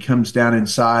happened where he comes down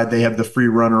inside. They have the free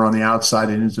runner on the outside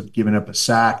and ends up giving up a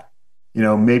sack.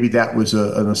 Maybe that was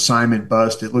an assignment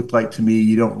bust. It looked like to me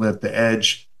you don't let the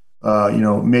edge.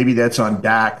 Maybe that's on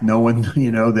Dak, knowing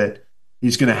that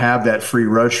he's going to have that free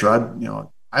rusher.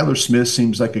 Tyler Smith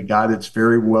seems like a guy that's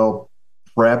very well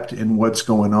prepped in what's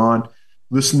going on.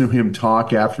 Listen to him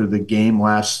talk after the game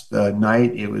last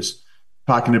night. It was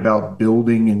talking about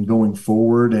building and going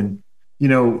forward. And,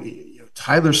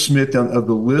 Tyler Smith, of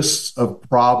the lists of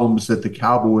problems that the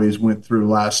Cowboys went through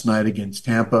last night against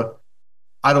Tampa,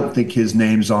 I don't think his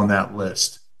name's on that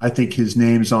list. I think his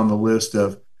name's on the list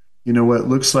of, what it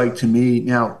looks like to me.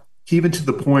 Now, even to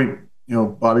the point,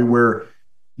 Bobby, where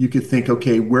you could think,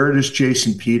 okay, where does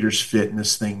Jason Peters fit in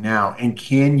this thing now? And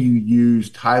can you use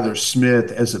Tyler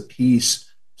Smith as a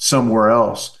piece somewhere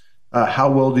else? How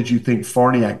well did you think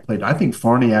Farniak played? I think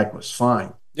Farniak was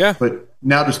fine. Yeah. But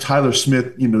now does Tyler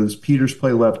Smith, does Peters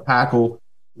play left tackle,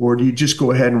 or do you just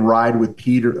go ahead and ride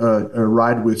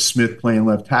with Smith playing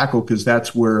left tackle because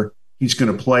that's where he's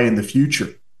going to play in the future?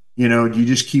 Do you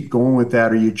just keep going with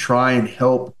that, or you try and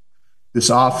help this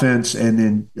offense and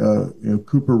then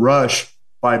Cooper Rush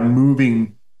by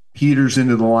moving Peters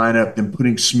into the lineup and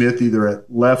putting Smith either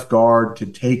at left guard to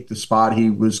take the spot he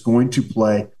was going to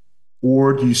play,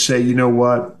 or do you say, you know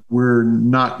what, we're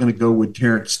not going to go with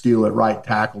Terrence Steele at right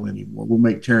tackle anymore. We'll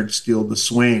make Terrence Steele the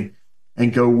swing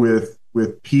and go with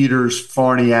Peters,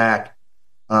 Farniak,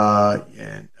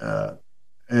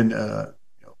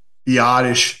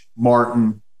 Biotish,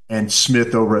 Martin, and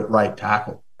Smith over at right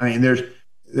tackle. I mean,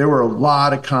 there were a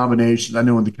lot of combinations. I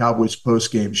know in the Cowboys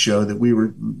postgame show that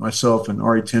myself and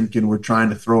Ari Timken were trying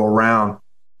to throw around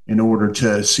in order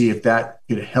to see if that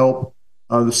could help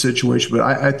the situation. But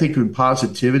I think in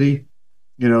positivity,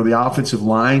 the offensive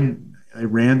line,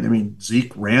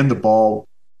 Zeke ran the ball.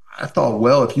 I thought,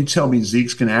 well, if you tell me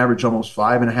Zeke's going to average almost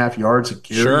 5.5 yards a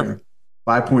carry, sure,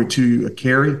 5.2 a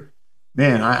carry,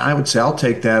 man, I would say I'll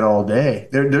take that all day.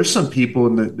 There's some people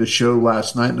in the show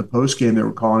last night in the postgame that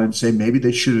were calling and saying maybe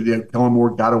they should have, Kellen Moore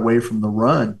got away from the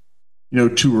run,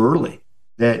 too early.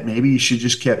 That maybe you should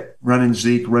just kept running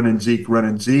Zeke,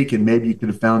 and maybe you could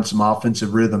have found some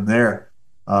offensive rhythm there.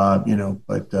 But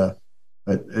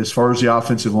as far as the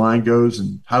offensive line goes,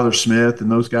 and Tyler Smith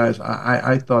and those guys,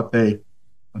 I thought they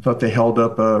held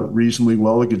up reasonably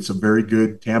well against a very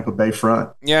good Tampa Bay front.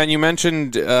 Yeah, and you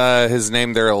mentioned his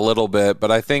name there a little bit,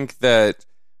 but I think that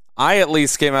I at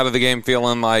least came out of the game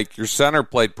feeling like your center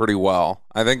played pretty well.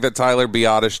 I think that Tyler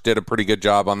Biotish did a pretty good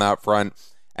job on that front.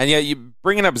 And yeah, you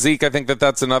bringing up Zeke, I think that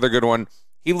that's another good one.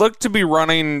 He looked to be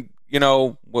running,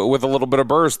 with a little bit of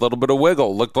burst, a little bit of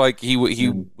wiggle. Looked like he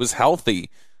was healthy.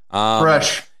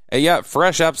 Fresh. Yeah,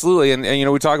 fresh, absolutely.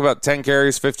 And we talk about 10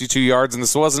 carries, 52 yards, and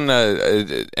this wasn't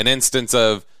an instance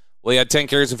of, well, he had 10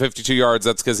 carries and 52 yards.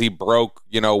 That's because he broke,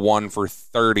 1 for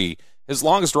 30. His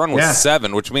longest run was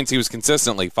 7, which means he was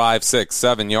consistently 5, 6,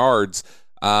 7 yards.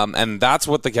 And that's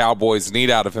what the Cowboys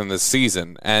need out of him this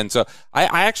season. And so I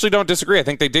actually don't disagree. I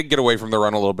think they did get away from the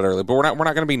run a little bit early, but we're not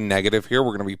going to be negative here.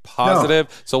 We're going to be positive.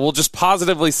 No. So we'll just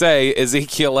positively say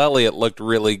Ezekiel Elliott looked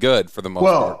really good for the most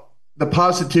part. The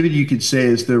positivity you could say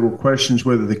is there were questions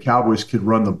whether the Cowboys could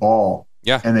run the ball.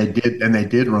 Yeah. And they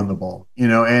did run the ball,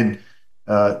 and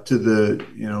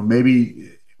maybe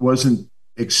it wasn't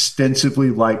extensively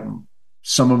like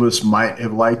some of us might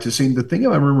have liked to see. The thing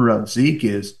I remember about Zeke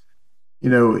is,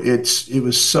 it's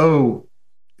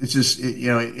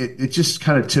just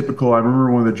kind of typical. I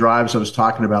remember one of the drives I was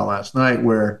talking about last night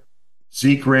where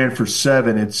Zeke ran for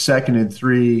 7 and 2nd and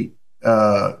 3,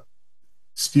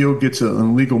 Steele gets an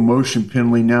illegal motion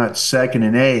penalty. Now it's 2nd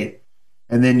and 8.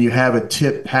 And then you have a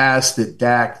tip pass that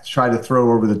Dak tried to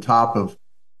throw over the top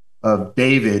of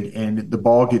David, and the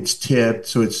ball gets tipped.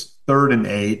 So it's 3rd and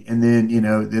 8. And then,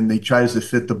 then they tries to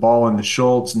fit the ball into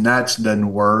Schultz, and that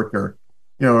doesn't work. Or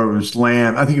it was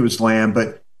Lamb. I think it was Lamb.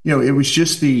 But, it was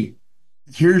just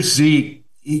here's Zeke.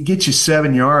 He gets you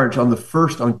 7 yards on a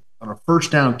first down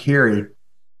carry.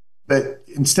 But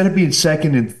instead of being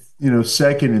 2nd and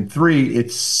 3,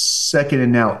 it's 2nd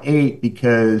and now 8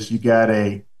 because you got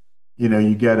a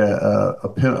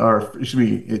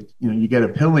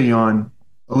penalty on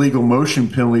illegal motion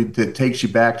penalty that takes you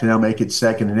back to now make it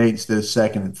 2nd and 8 instead of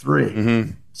 2nd and 3.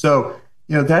 Mm-hmm. So,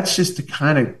 that's just the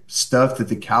kind of stuff that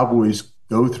the Cowboys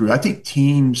go through. I think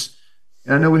teams,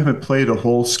 and I know we haven't played a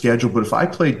whole schedule, but if I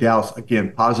played Dallas,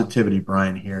 again, positivity,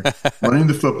 Brian here, running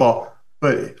the football,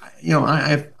 but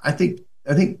I think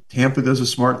Tampa does a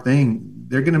smart thing.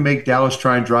 They're going to make Dallas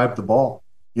try and drive the ball.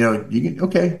 You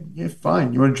can,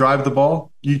 fine. You want to drive the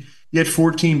ball? You had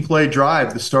 14-play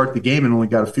drive to start the game and only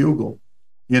got a field goal.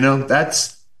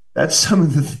 That's some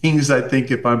of the things I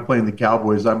think if I'm playing the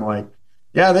Cowboys, I'm like,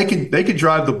 yeah, they could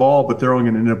drive the ball, but they're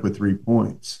only going to end up with 3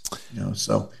 points.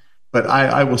 So. But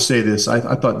I will say this: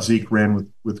 I thought Zeke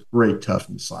ran with great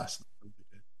toughness last night.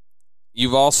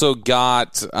 You've also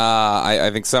got, I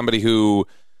think, somebody who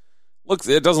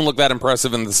it doesn't look that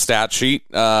impressive in the stat sheet.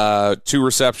 2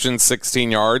 receptions,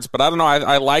 16 yards. But I don't know.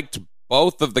 I liked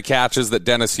both of the catches that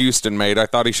Dennis Houston made. I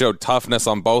thought he showed toughness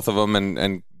on both of them,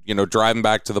 and driving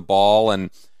back to the ball, and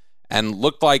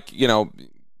looked like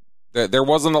there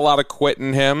wasn't a lot of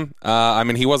quitting him.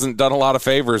 He wasn't done a lot of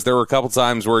favors. There were a couple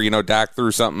times where Dak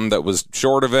threw something that was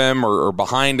short of him or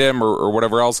behind him or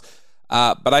whatever else.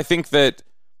 But I think that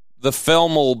the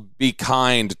film will be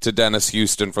kind to Dennis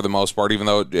Houston for the most part, even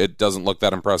though it doesn't look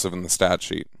that impressive in the stat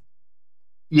sheet.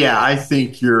 Yeah, I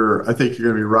think you're going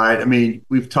to be right.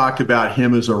 We've talked about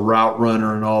him as a route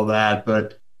runner and all that,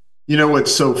 but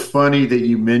what's so funny that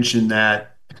you mentioned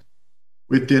that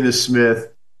with Dennis Smith.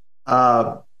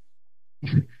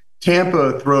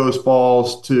 Tampa throws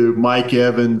balls to Mike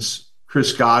Evans,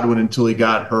 Chris Godwin until he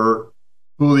got hurt.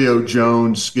 Julio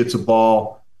Jones gets a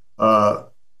ball.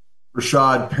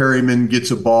 Rashad Perryman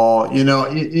gets a ball. You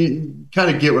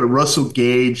kind of get what Russell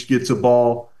Gage gets a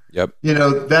ball. Yep.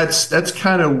 That's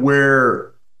kind of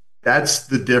where that's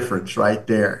the difference right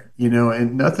there.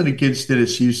 And nothing against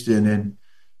Dennis Houston. And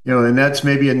and that's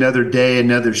maybe another day,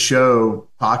 another show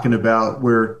talking about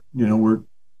where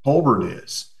Tolbert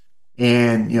is.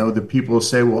 And, the people will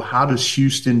say, well, how does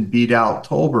Houston beat out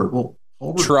Tolbert? Well,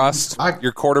 Tolbert,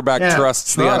 your quarterback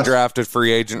trusts the undrafted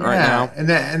free agent right now. And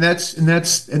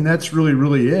that's really,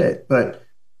 really it. But,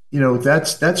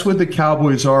 that's what the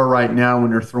Cowboys are right now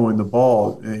when they're throwing the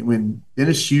ball. When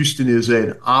Dennis Houston is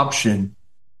an option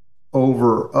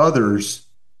over others,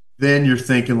 then you're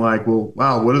thinking like, well,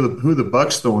 wow, who are the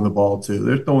Bucs throwing the ball to?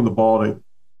 They're throwing the ball to,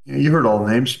 you heard all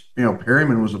the names.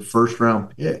 Perryman was a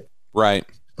first-round pick. Right.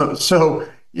 So,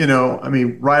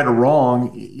 right or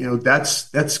wrong,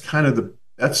 that's kind of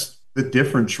that's the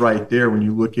difference right there when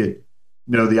you look at,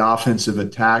 the offensive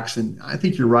attacks. And I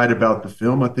think you're right about the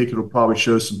film. I think it'll probably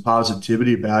show some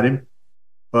positivity about him.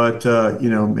 But,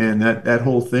 man, that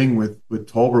whole thing with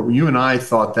Tolbert, you and I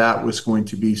thought that was going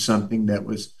to be something that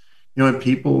was, and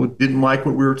people didn't like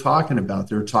what we were talking about.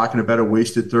 They were talking about a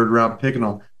wasted third-round pick and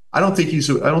all. I don't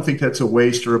think that's a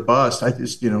waste or a bust. I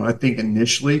just, I think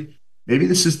initially maybe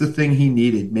this is the thing he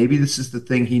needed. Maybe this is the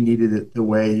thing he needed it the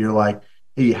way you're like,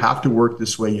 hey, you have to work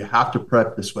this way. You have to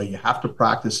prep this way. You have to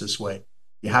practice this way.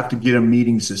 You have to get in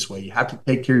meetings this way. You have to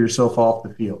take care of yourself off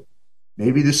the field.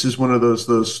 Maybe this is one of those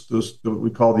what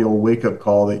we call the old wake-up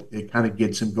call that it kind of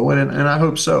gets him going, and I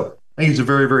hope so. I think he's a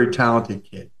very, very talented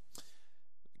kid.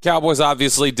 Cowboys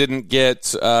obviously didn't get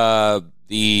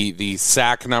the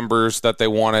sack numbers that they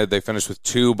wanted. They finished with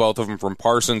 2, both of them from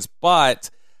Parsons,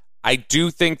 but I do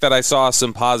think that I saw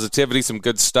some positivity, some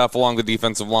good stuff along the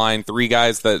defensive line. 3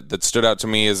 guys that stood out to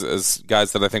me as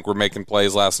guys that I think were making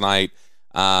plays last night.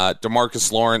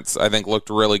 DeMarcus Lawrence, I think, looked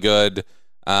really good.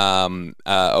 Oso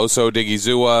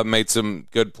Odighizuwa made some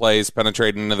good plays,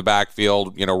 penetrating into the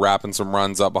backfield, wrapping some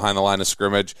runs up behind the line of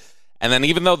scrimmage. And then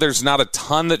even though there's not a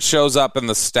ton that shows up in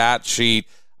the stat sheet,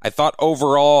 I thought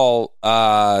overall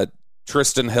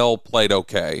Tristan Hill played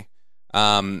okay.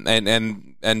 And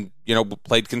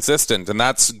played consistent, and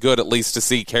that's good at least to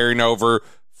see carrying over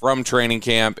from training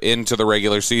camp into the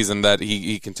regular season that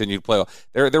he continued to play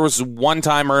well. There was one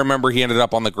time I remember he ended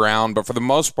up on the ground, but for the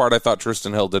most part, I thought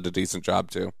Tristan Hill did a decent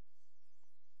job too.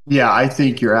 Yeah, I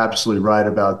think you're absolutely right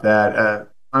about that.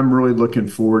 I'm really looking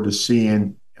forward to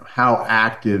seeing how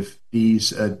active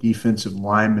these defensive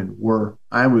linemen were.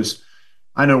 I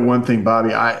know one thing,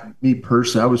 Bobby. Me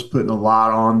personally, I was putting a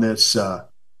lot on this. I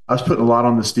was putting a lot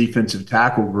on this defensive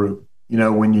tackle group.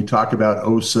 When you talk about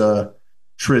Osa,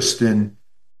 Tristan,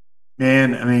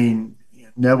 man,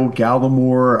 Neville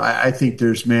Gallimore, I think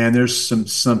there's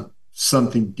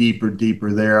something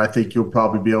deeper there. I think you'll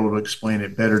probably be able to explain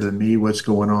it better than me what's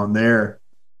going on there.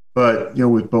 But,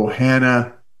 with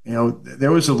Bohanna,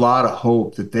 there was a lot of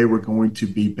hope that they were going to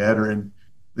be better. And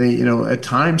they, at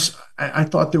times I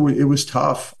thought it was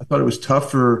tough. I thought it was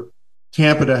tough for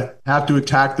Tampa to have to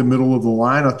attack the middle of the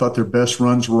line. I thought their best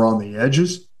runs were on the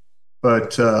edges.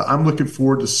 But I'm looking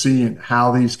forward to seeing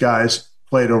how these guys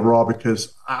played overall,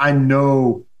 because I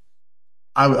know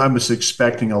I was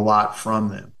expecting a lot from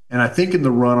them. And I think in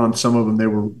the run on some of them, they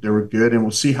were good. And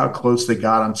we'll see how close they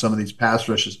got on some of these pass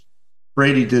rushes.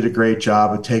 Brady did a great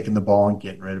job of taking the ball and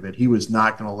getting rid of it. He was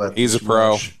not going to let He's a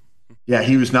pro. Yeah,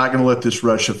 he was not going to let this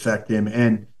rush affect him.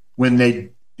 And when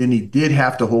he did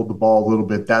have to hold the ball a little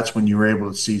bit, that's when you were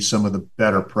able to see some of the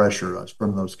better pressure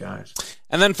from those guys.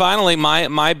 And then finally,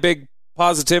 my big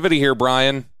positivity here,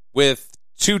 Brian, with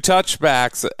 2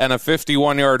 touchbacks and a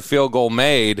 51-yard field goal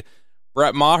made,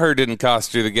 Brett Maher didn't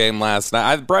cost you the game last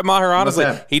night. Brett Maher, honestly,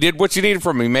 he did what you needed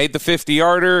from him. He made the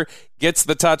 50-yarder, gets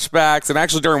the touchbacks, and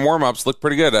actually during warm-ups looked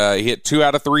pretty good. He hit 2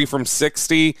 out of 3 from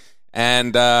 60,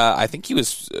 and I think he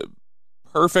was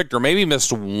perfect, or maybe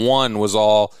missed 1 was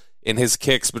all in his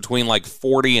kicks between like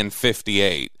 40 and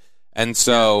 58. And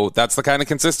so that's the kind of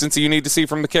consistency you need to see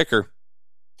from the kicker.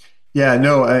 Yeah,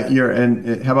 no,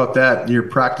 and how about that? Your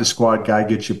practice squad guy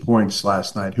gets you points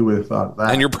last night. Who would have thought of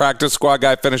that? And your practice squad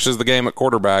guy finishes the game at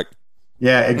quarterback.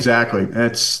 Yeah, exactly.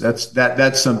 That's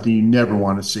something you never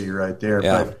want to see right there.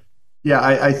 Yeah. But yeah,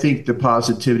 I think the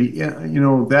positivity. I'm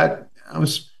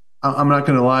not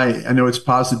going to lie. I know it's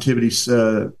positivity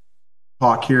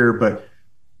talk here, but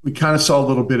we kind of saw a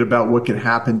little bit about what could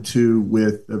happen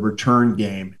with the return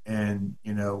game, and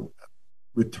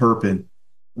with Turpin.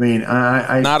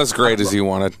 Not as great as you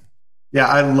wanted. Yeah,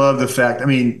 I love the fact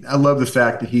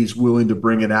that he's willing to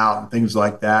bring it out and things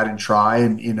like that and try.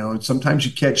 And, sometimes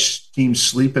you catch teams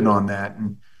sleeping on that.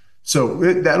 And so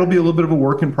that'll be a little bit of a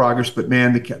work in progress. But,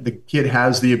 man, the kid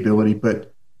has the ability.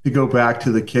 But to go back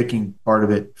to the kicking part of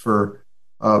it, for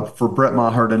Brett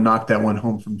Maher to knock that one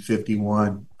home from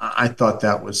 51, I thought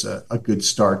that was a good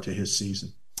start to his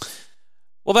season.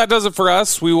 Well, that does it for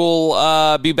us. We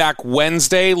will be back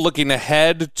Wednesday looking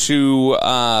ahead to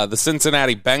the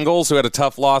Cincinnati Bengals, who had a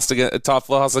tough loss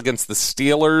against the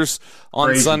Steelers on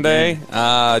Crazy Sunday.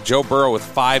 Joe Burrow with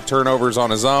 5 turnovers on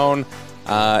his own.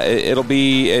 It'll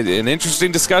be an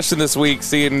interesting discussion this week,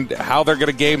 seeing how they're going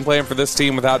to game plan for this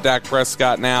team without Dak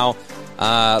Prescott now.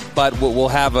 But we'll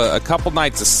have a couple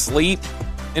nights of sleep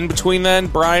in between then.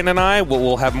 Brian and I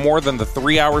will have more than the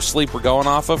 3-hour sleep we're going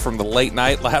off of from the late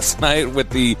night last night with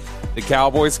the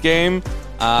Cowboys game.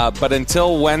 But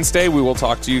until Wednesday, we will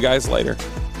talk to you guys later.